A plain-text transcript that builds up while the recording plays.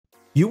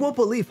You won't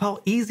believe how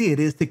easy it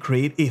is to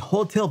create a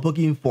hotel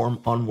booking form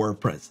on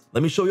WordPress.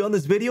 Let me show you on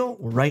this video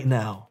right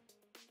now.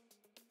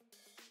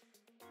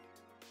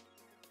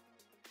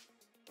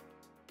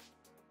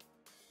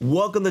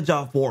 Welcome to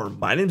Jotform.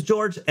 My name is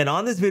George, and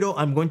on this video,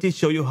 I'm going to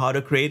show you how to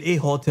create a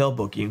hotel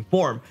booking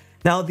form.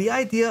 Now, the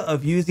idea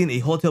of using a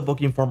hotel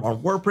booking form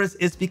on WordPress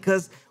is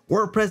because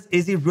WordPress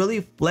is a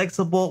really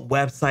flexible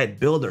website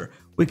builder.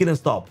 We can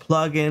install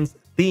plugins,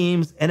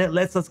 themes, and it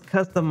lets us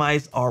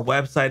customize our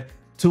website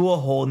to a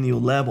whole new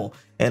level.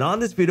 And on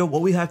this video,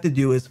 what we have to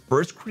do is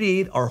first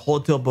create our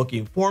hotel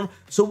booking form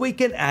so we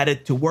can add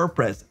it to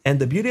WordPress. And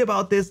the beauty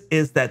about this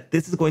is that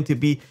this is going to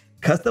be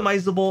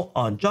customizable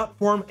on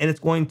Jotform, and it's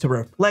going to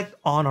reflect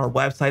on our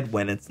website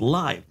when it's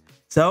live.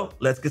 So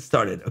let's get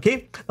started,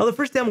 okay? Now, the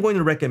first thing I'm going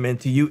to recommend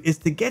to you is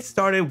to get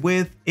started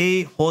with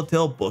a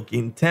hotel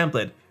booking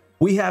template.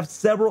 We have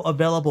several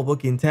available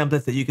booking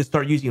templates that you can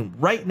start using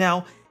right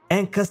now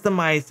and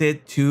customize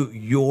it to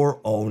your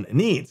own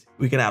needs.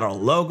 We can add our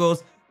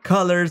logos,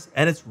 colors,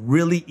 and it's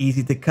really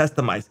easy to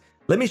customize.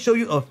 Let me show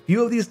you a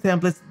few of these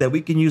templates that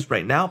we can use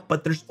right now,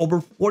 but there's over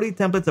 40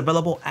 templates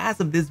available as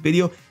of this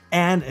video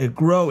and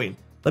growing.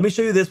 Let me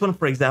show you this one.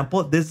 For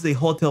example, this is a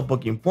hotel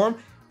booking form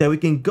that we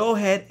can go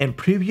ahead and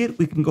preview it.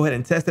 We can go ahead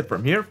and test it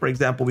from here. For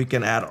example, we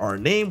can add our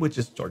name, which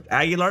is George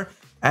Aguilar,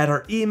 add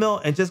our email,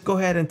 and just go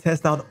ahead and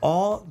test out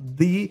all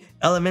the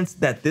elements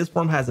that this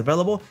form has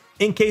available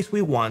in case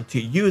we want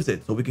to use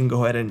it. So we can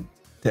go ahead and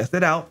test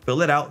it out,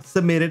 fill it out,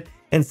 submit it,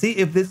 and see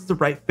if this is the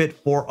right fit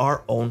for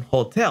our own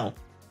hotel.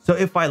 So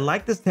if I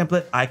like this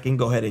template, I can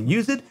go ahead and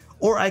use it,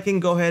 or I can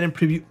go ahead and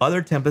preview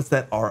other templates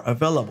that are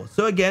available.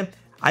 So again,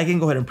 I can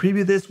go ahead and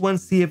preview this one,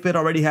 see if it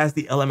already has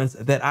the elements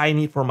that I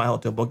need for my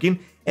hotel booking,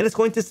 and it's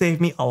going to save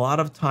me a lot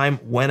of time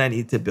when I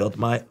need to build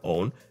my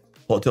own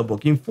hotel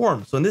booking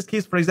form. So in this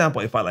case, for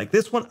example, if I like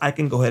this one, I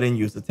can go ahead and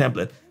use the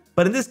template.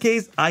 But in this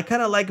case, I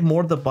kind of like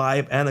more the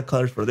vibe and the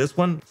colors for this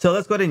one. So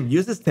let's go ahead and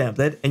use this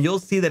template, and you'll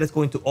see that it's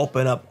going to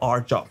open up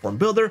our Jotform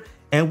builder,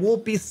 and we'll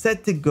be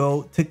set to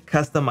go to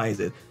customize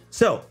it.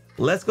 So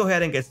let's go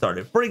ahead and get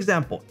started. For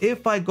example,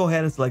 if I go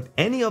ahead and select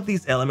any of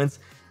these elements,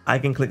 I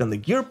can click on the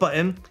gear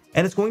button,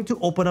 and it's going to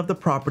open up the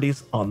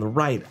properties on the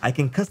right. I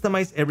can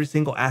customize every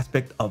single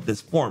aspect of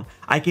this form.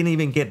 I can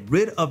even get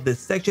rid of this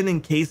section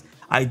in case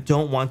I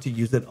don't want to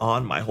use it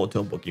on my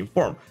hotel booking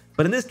form.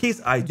 But in this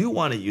case, I do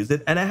want to use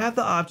it, and I have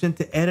the option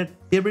to edit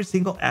every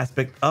single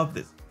aspect of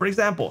this. For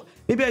example,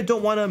 maybe I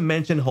don't want to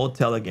mention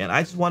hotel again.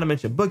 I just want to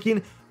mention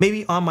booking.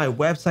 Maybe on my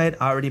website,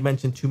 I already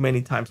mentioned too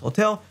many times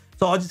hotel,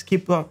 so I'll just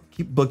keep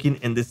booking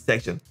in this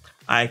section.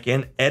 I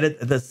can edit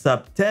the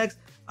subtext.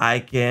 I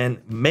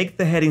can make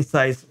the heading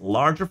size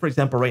larger. For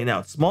example, right now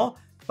it's small,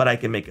 but I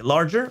can make it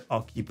larger.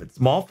 I'll keep it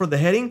small for the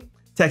heading.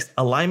 Text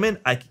alignment,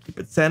 I can keep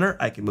it center.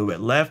 I can move it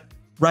left,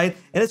 right.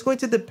 And it's going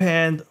to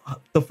depend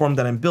the form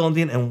that I'm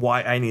building and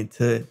why I need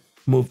to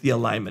move the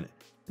alignment.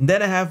 And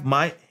then I have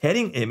my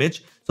heading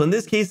image. So in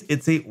this case,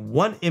 it's a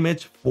one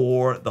image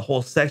for the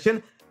whole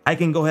section. I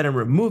can go ahead and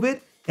remove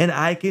it, and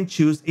I can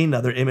choose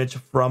another image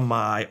from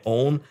my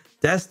own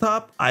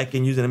desktop. I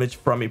can use an image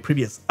from a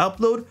previous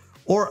upload,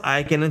 or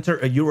I can enter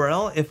a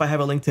URL if I have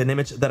a link to an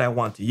image that I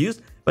want to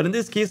use. But in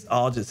this case,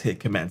 I'll just hit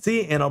Command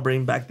C and I'll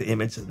bring back the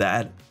image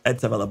that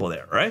it's available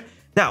there, right?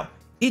 Now,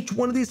 each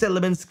one of these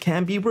elements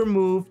can be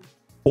removed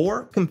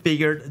or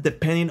configured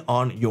depending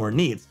on your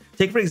needs.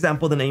 Take, for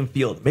example, the name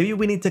field. Maybe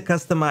we need to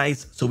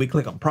customize, so we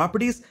click on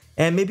properties,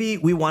 and maybe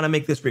we want to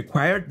make this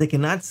required. They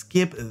cannot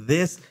skip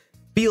this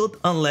field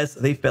unless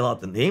they fill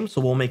out the name,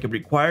 so we'll make it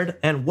required.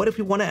 And what if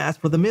we want to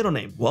ask for the middle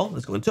name? Well,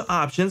 let's go into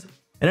options.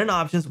 And in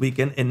options, we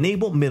can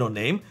enable middle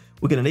name,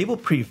 we can enable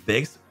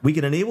prefix, we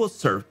can enable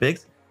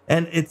suffix,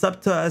 and it's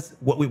up to us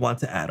what we want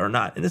to add or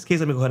not. In this case,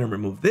 let me go ahead and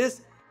remove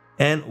this,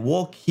 and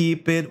we'll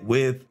keep it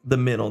with the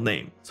middle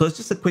name. So it's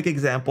just a quick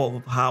example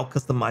of how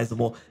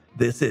customizable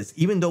this is.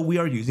 Even though we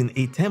are using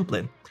a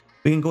template,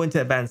 we can go into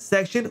advanced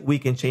section, we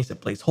can change the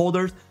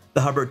placeholders,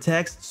 the hover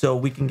text, so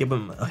we can give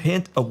them a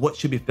hint of what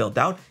should be filled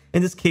out.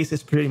 In this case,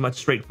 it's pretty much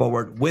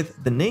straightforward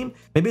with the name.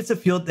 Maybe it's a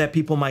field that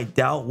people might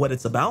doubt what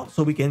it's about,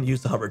 so we can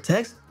use the hover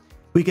text.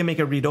 We can make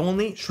it read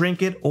only,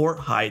 shrink it, or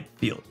hide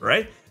field,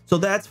 right? So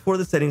that's for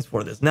the settings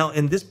for this. Now,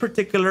 in this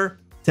particular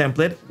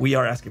template, we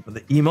are asking for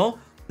the email,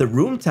 the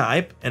room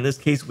type. In this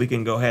case, we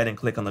can go ahead and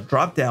click on the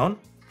drop down.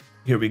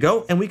 Here we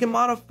go. And we can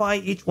modify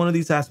each one of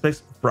these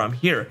aspects from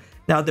here.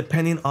 Now,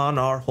 depending on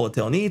our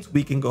hotel needs,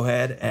 we can go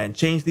ahead and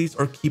change these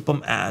or keep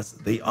them as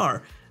they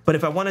are. But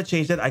if I want to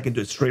change that, I can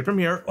do it straight from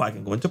here, or I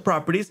can go into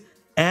properties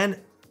and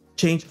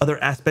change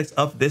other aspects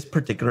of this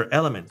particular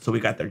element. So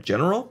we got their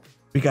general,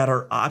 we got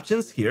our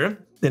options here.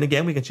 Then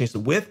again, we can change the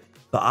width,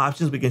 the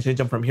options, we can change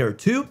them from here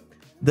too.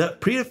 The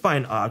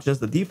predefined options,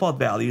 the default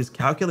values,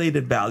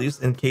 calculated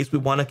values in case we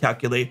want to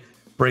calculate,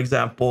 for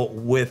example,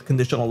 with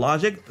conditional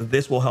logic,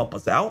 this will help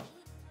us out.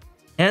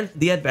 And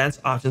the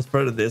advanced options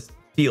for this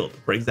field,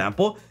 for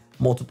example,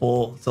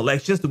 multiple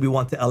selections. Do we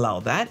want to allow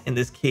that? In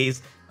this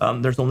case,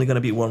 there's only going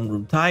to be one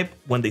room type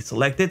when they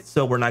select it,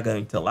 so we're not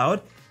going to allow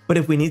it. But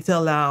if we need to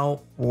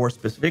allow for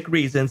specific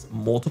reasons,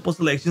 multiple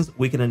selections,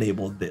 we can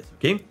enable this,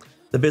 okay?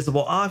 The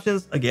visible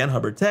options, again,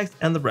 hover text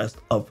and the rest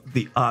of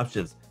the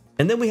options.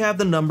 And then we have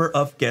the number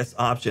of guests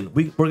option.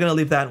 We're gonna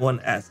leave that one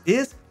as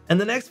is.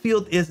 And the next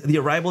field is the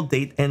arrival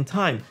date and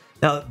time.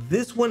 Now,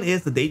 this one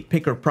is the date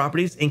picker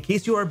properties. In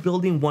case you are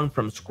building one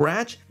from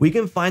scratch, we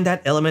can find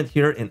that element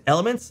here in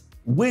elements,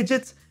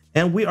 widgets,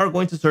 and we are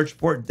going to search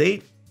for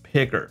date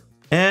picker.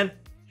 And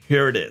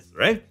here it is,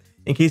 right?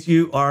 In case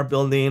you are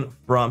building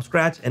from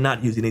scratch and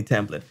not using a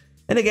template.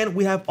 And again,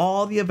 we have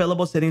all the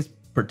available settings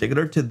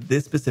particular to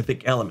this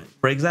specific element.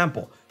 For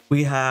example,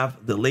 we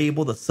have the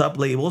label, the sub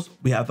labels,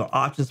 we have the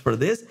options for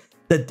this,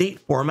 the date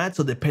format.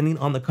 So depending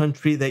on the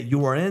country that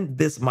you are in,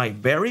 this might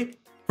vary.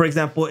 For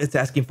example, it's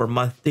asking for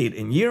month, date,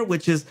 and year,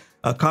 which is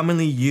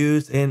commonly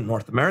used in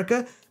North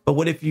America. But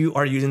what if you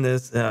are using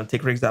this,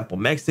 take for example,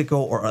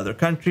 Mexico or other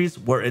countries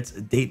where it's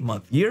date,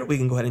 month, year, we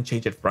can go ahead and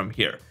change it from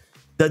here.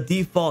 The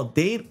default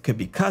date could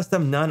be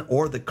custom, none,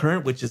 or the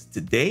current, which is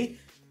today.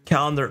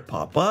 Calendar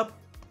pop-up,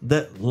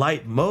 the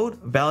light mode,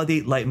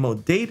 validate light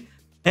mode date,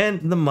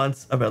 and the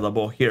months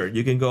available here.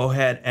 You can go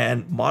ahead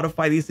and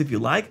modify these if you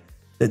like,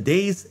 the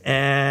days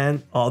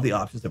and all the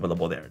options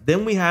available there.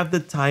 Then we have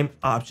the time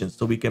options.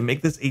 So we can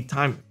make this a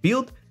time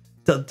field,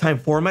 the time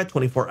format,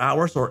 24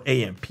 hours or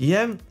AM,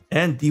 PM,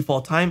 and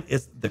default time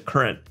is the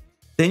current.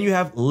 Then you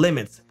have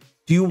limits.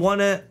 Do you want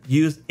to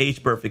use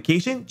age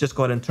verification? Just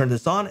go ahead and turn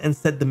this on and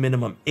set the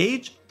minimum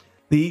age.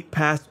 The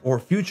past or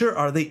future,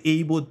 are they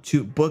able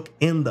to book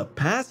in the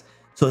past?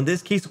 So in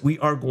this case, we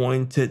are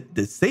going to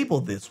disable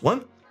this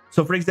one.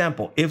 So for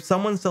example, if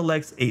someone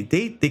selects a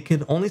date, they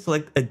can only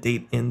select a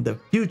date in the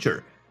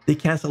future. They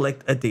can't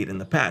select a date in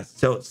the past.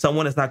 So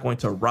someone is not going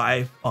to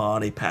arrive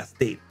on a past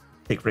date.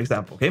 Take for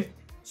example, okay?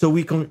 So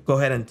we can go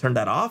ahead and turn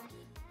that off.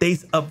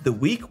 Days of the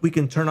week, we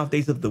can turn off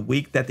days of the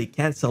week that they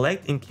can't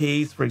select in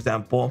case, for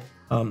example,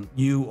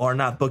 you are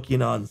not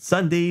booking on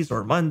Sundays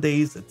or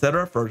Mondays,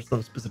 etc. for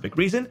some specific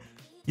reason.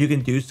 You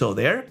can do so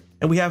there.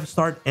 And we have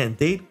start and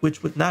date,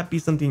 which would not be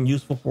something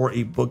useful for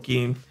a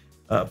booking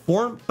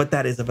form, but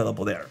that is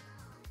available there.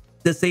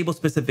 Disable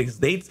specific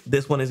dates.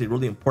 This one is a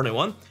really important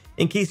one.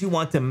 In case you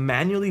want to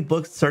manually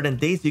book certain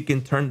dates, you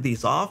can turn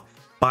these off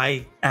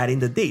by adding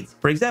the dates.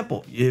 For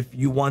example, if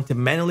you want to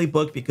manually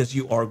book because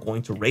you are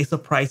going to raise the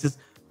prices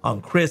on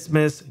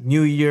Christmas,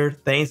 New Year,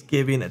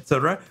 Thanksgiving,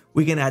 etc.,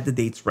 we can add the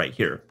dates right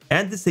here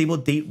and disable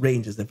date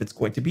ranges if it's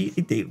going to be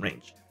a date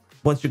range.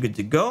 Once you're good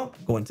to go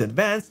into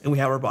advanced and we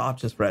have our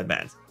options for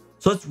advanced.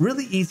 So it's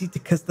really easy to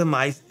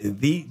customize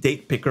the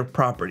date picker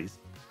properties.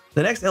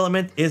 The next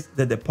element is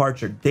the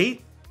departure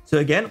date. So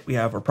again, we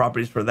have our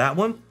properties for that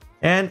one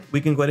and we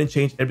can go ahead and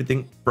change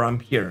everything from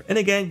here. And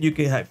again, you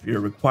can have your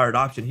required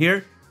option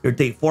here, your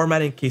date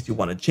format in case you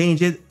want to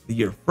change it, the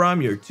year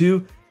from, year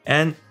to,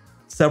 and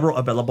several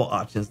available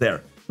options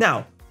there.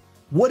 Now,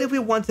 what if we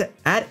want to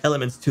add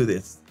elements to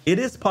this? It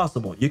is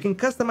possible. You can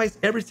customize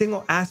every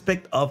single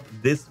aspect of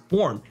this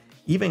form,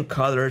 even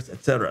colors,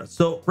 etc.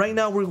 So right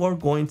now we are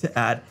going to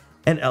add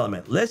an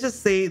element. Let's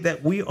just say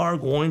that we are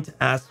going to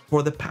ask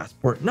for the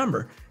passport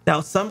number. Now,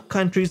 some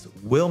countries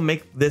will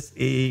make this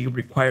a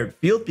required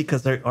field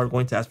because they are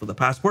going to ask for the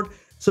passport.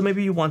 So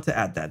maybe you want to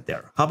add that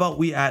there. How about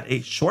we add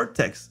a short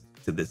text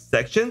to this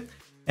section?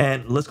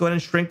 And let's go ahead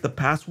and shrink the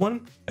past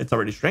one. It's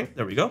already shrinked.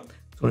 There we go.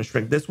 Let's go and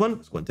shrink this one.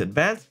 Let's go into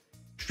advanced,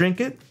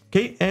 shrink it.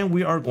 Okay. And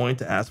we are going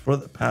to ask for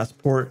the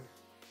passport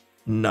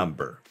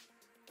number.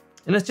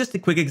 And it's just a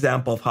quick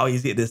example of how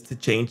easy it is to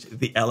change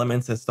the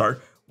elements and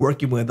start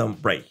working with them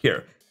right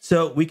here.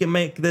 So we can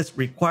make this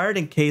required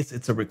in case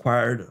it's a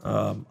required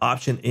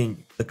option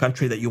in the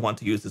country that you want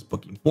to use this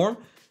booking form.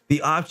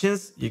 The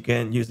options, you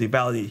can use the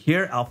validate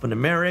here,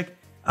 alphanumeric,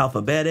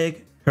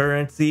 alphabetic,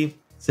 currency,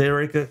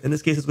 Syriac. In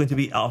this case, it's going to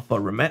be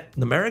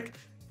alphanumeric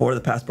for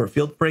the passport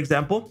field, for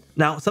example.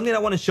 Now, something I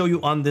want to show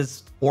you on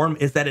this form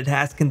is that it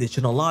has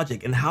conditional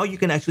logic and how you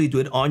can actually do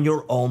it on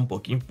your own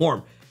booking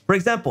form. For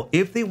example,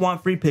 if they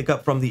want free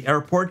pickup from the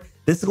airport,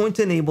 this is going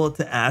to enable it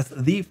to ask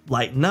the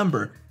flight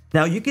number.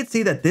 Now you can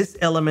see that this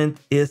element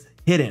is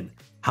hidden.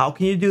 How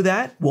can you do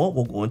that? Well,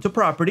 we'll go into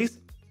properties,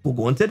 we'll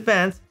go into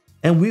advanced,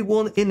 and we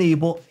will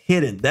enable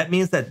hidden. That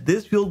means that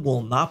this field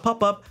will not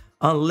pop up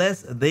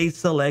unless they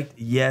select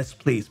yes,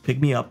 please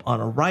pick me up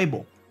on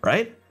arrival,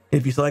 right?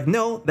 If you select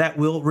no, that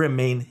will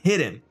remain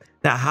hidden.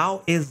 Now,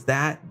 how is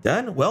that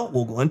done? Well,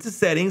 we'll go into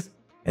settings,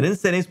 and in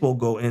settings, we'll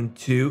go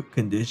into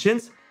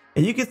conditions,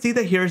 and you can see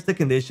that here's the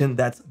condition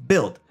that's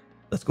built.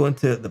 Let's go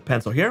into the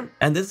pencil here.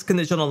 And this is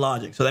conditional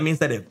logic. So that means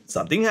that if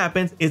something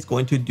happens, it's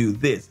going to do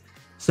this.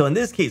 So in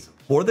this case,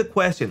 for the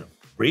question,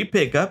 free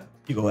pickup,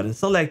 you go ahead and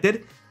select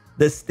it.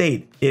 The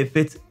state, if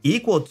it's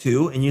equal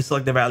to, and you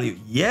select the value,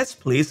 yes,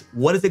 please,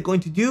 what is it going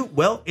to do?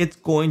 Well, it's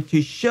going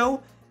to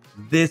show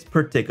this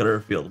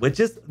particular field, which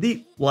is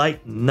the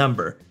flight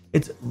number.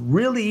 It's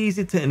really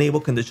easy to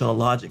enable conditional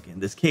logic in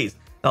this case.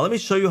 Now, let me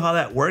show you how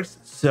that works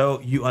so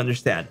you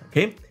understand,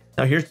 okay?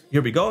 Now, here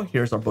we go.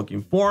 Here's our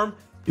booking form.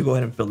 You go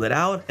ahead and fill it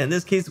out. In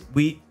this case,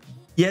 we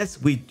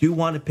do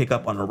want to pick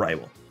up on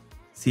arrival.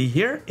 See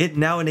here, it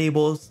now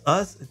enables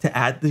us to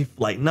add the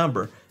flight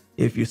number.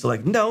 If you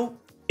select no,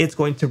 it's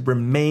going to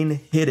remain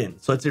hidden.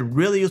 So it's a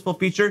really useful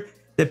feature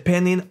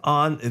depending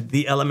on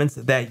the elements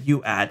that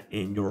you add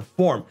in your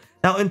form.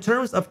 Now, in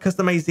terms of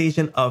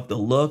customization of the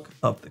look,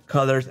 of the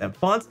colors and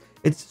fonts,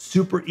 it's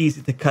super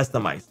easy to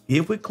customize.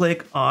 If we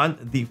click on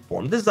the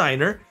form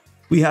designer,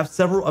 we have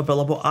several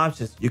available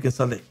options. You can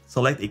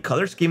select a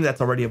color scheme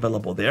that's already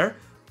available there.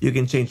 You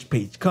can change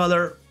page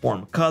color,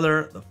 form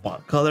color, the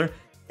font color,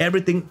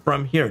 everything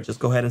from here. Just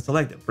go ahead and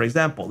select it. For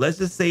example, let's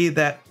just say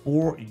that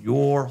for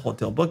your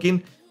hotel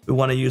booking, we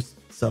want to use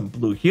some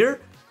blue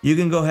here. You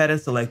can go ahead and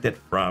select it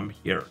from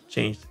here.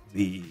 Change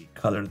the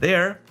color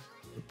there.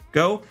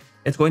 Go.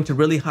 It's going to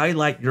really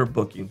highlight your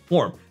booking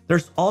form.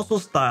 There's also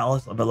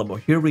styles available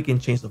here. We can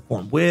change the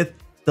form width,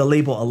 the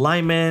label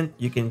alignment.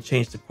 You can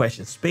change the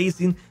question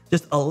spacing.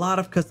 Just a lot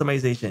of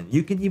customization.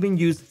 You can even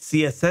use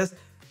CSS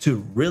to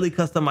really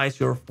customize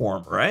your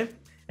form, right?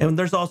 And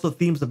there's also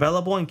themes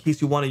available in case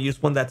you want to use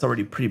one that's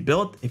already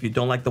pre-built if you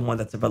don't like the one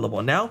that's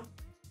available now,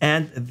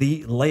 and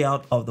the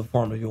layout of the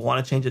form if you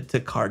want to change it to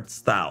card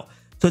style.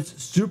 So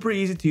it's super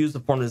easy to use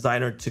the form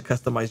designer to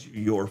customize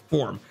your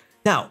form.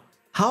 Now,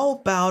 how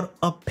about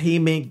a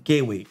payment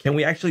gateway? Can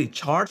we actually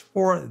charge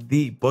for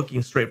the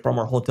booking straight from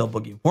our hotel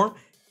booking form?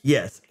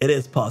 Yes, it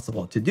is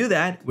possible. To do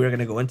that, we're going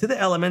to go into the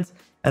elements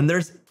and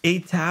there's a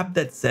tab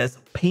that says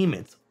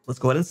payments. Let's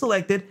go ahead and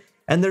select it.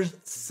 And there's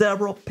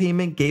several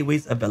payment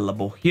gateways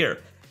available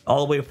here,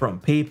 all the way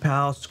from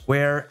PayPal,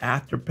 Square,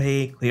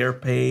 Afterpay,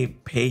 ClearPay,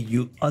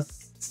 PayU,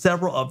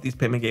 several of these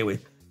payment gateways.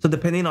 So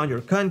depending on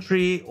your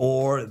country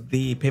or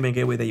the payment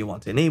gateway that you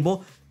want to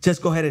enable,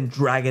 just go ahead and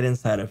drag it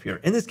inside of here.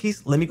 In this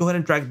case, let me go ahead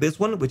and drag this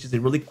one, which is a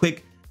really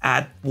quick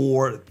add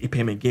for a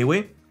payment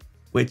gateway,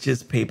 which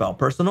is PayPal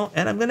Personal.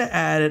 And I'm going to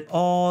add it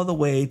all the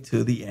way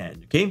to the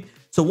end. Okay.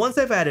 So once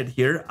I've added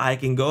here, I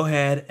can go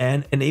ahead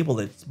and enable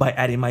it by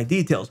adding my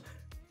details.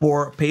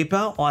 For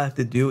PayPal, all I have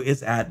to do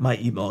is add my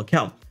email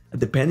account.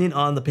 Depending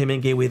on the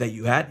payment gateway that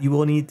you add, you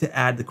will need to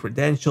add the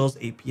credentials,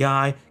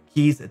 API,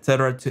 keys,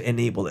 etc. to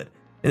enable it.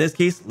 In this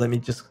case, let me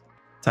just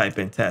type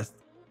in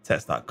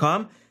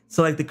test.com.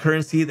 Select the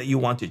currency that you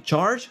want to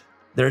charge.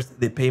 There's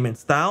the payment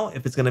style.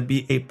 If it's going to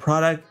be a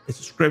product, a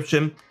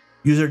subscription,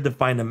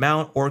 user-defined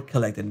amount, or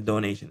collected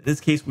donation. In this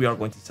case, we are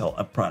going to sell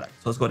a product.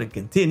 So let's go ahead and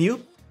continue.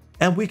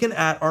 And we can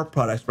add our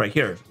products right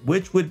here,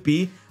 which would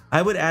be,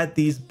 I would add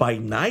these by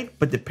night,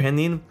 but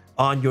depending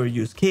on your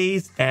use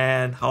case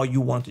and how you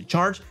want to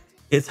charge,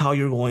 is how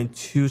you're going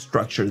to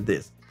structure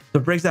this.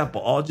 So for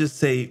example, I'll just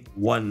say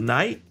one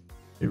night.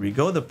 Here we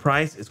go. The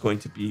price is going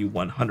to be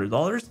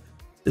 $100.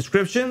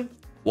 Description,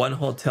 one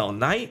hotel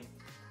night.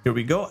 Here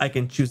we go. I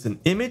can choose an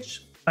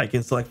image. I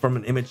can select from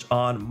an image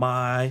on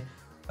my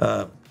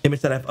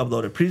image that I've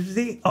uploaded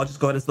previously. I'll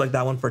just go ahead and select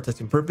that one for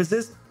testing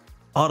purposes.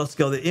 Auto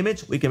scale the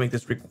image. We can make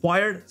this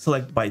required.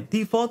 Select by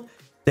default.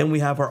 Then we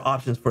have our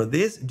options for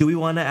this. Do we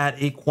want to add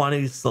a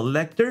quantity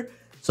selector?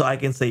 So I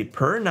can say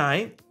per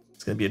night.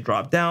 It's going to be a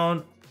drop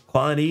down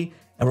quantity.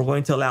 And we're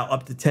going to allow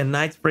up to 10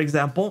 nights, for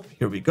example.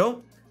 Here we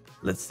go.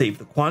 Let's save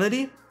the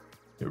quantity.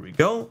 Here we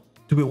go.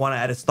 Do we want to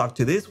add a stock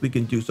to this? We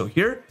can do so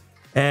here.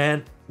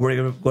 And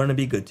we're going to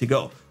be good to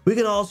go. We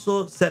can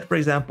also set, for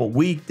example,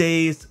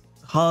 weekdays,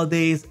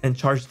 holidays, and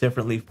charge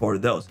differently for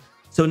those.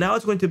 So now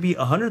it's going to be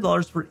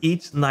 $100 for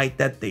each night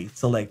that they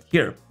select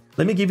here.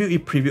 Let me give you a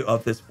preview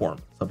of this form.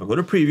 So if I go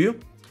to preview,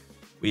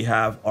 we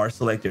have our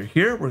selector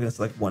here. We're going to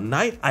select one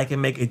night. I can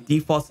make a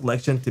default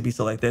selection to be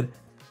selected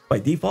by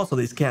default, so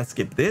these can't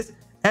skip this,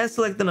 and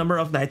select the number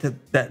of nights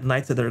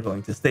that they're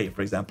going to stay.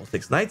 For example,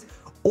 6 nights.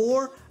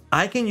 Or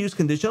I can use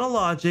conditional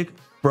logic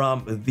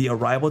from the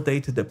arrival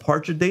date to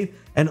departure date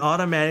and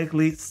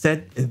automatically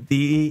set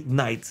the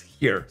nights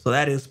here. So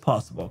that is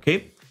possible.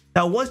 Okay.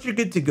 Now, once you're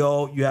good to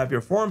go, you have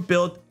your form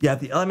built, you have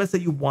the elements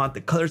that you want,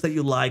 the colors that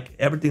you like,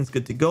 everything's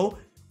good to go.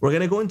 We're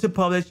going to go into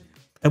publish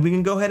and we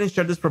can go ahead and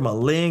share this from a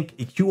link,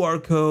 a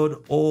QR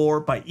code,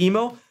 or by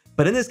email.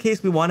 But in this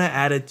case, we want to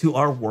add it to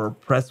our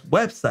WordPress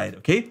website.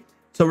 Okay.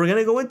 So we're going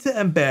to go into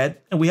embed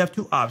and we have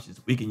two options.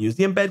 We can use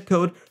the embed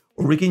code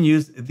or we can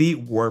use the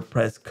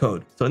WordPress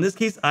code. So in this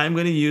case, I'm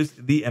going to use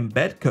the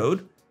embed code.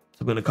 So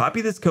I'm going to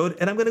copy this code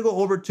and I'm going to go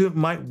over to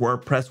my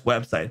WordPress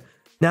website.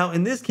 Now,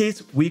 in this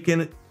case, we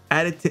can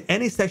add it to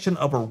any section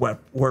of our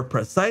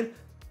WordPress site.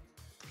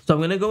 So I'm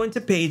going to go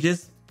into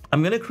pages.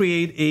 I'm going to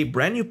create a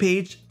brand new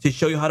page to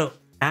show you how to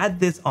add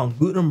this on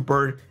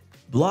Gutenberg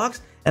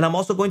blocks. And I'm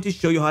also going to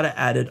show you how to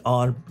add it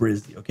on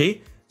Brizzly.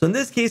 Okay. So in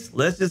this case,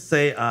 let's just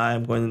say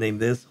I'm going to name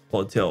this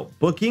hotel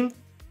booking.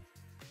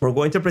 We're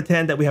going to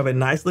pretend that we have a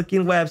nice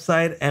looking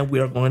website and we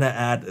are going to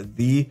add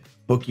the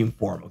booking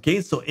form. Okay.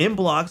 So in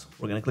blocks,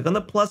 we're going to click on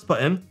the plus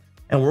button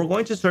and we're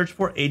going to search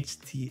for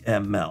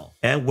HTML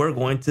and we're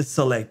going to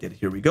select it.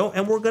 Here we go.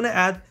 And we're going to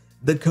add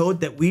the code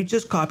that we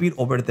just copied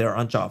over there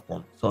on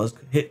Jotform. So let's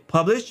hit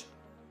publish.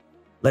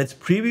 Let's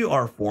preview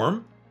our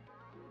form.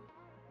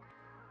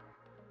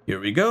 Here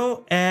we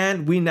go.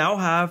 And we now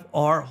have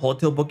our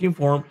hotel booking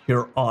form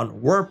here on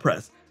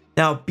WordPress.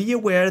 Now be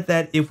aware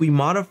that if we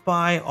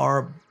modify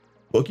our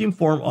booking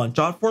form on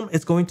Jotform,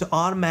 it's going to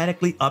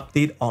automatically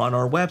update on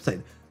our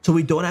website. So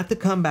we don't have to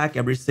come back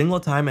every single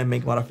time and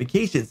make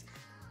modifications.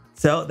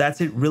 So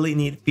that's a really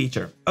neat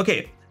feature.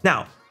 Okay,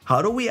 now,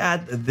 how do we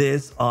add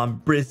this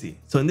on Brizy?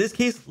 So in this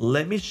case,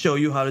 let me show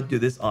you how to do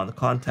this on the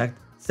contact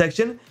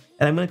section.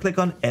 And I'm going to click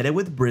on edit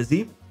with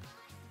Brizy.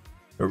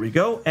 Here we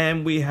go.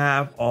 And we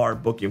have our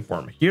booking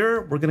form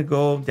here. We're going to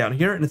go down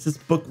here and it says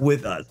book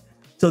with us.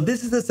 So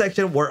this is the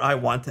section where I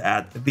want to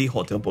add the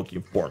hotel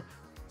booking form.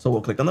 So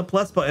we'll click on the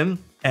plus button,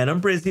 and on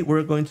Brizy,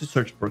 we're going to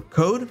search for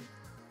code.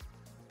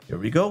 Here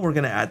we go. We're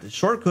going to add the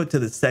shortcode to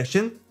this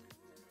section.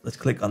 Let's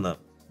click on the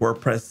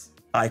WordPress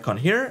icon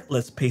here.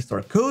 Let's paste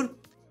our code.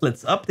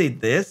 Let's update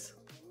this.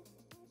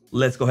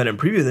 Let's go ahead and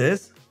preview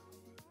this.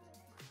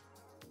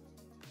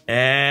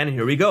 And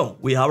here we go.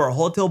 We have our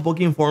hotel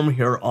booking form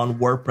here on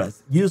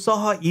WordPress. You saw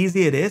how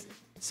easy it is.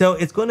 So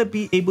it's going to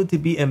be able to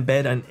be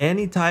embedded on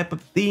any type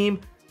of theme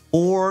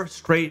or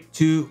straight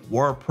to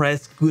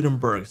WordPress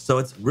Gutenberg. So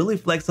it's really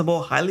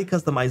flexible, highly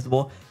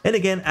customizable. And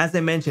again, as I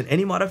mentioned,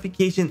 any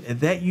modification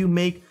that you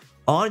make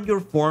on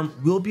your form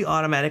will be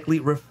automatically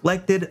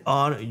reflected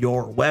on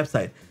your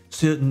website.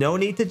 So no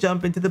need to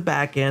jump into the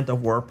back end of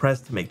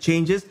WordPress to make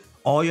changes.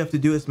 All you have to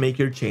do is make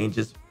your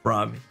changes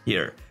from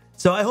here.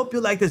 So I hope you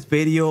like this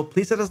video.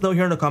 Please let us know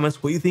here in the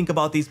comments what you think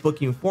about these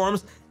booking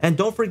forms. And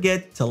don't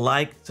forget to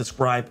like,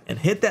 subscribe, and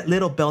hit that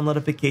little bell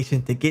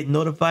notification to get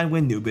notified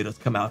when new videos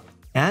come out.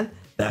 And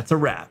that's a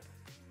wrap.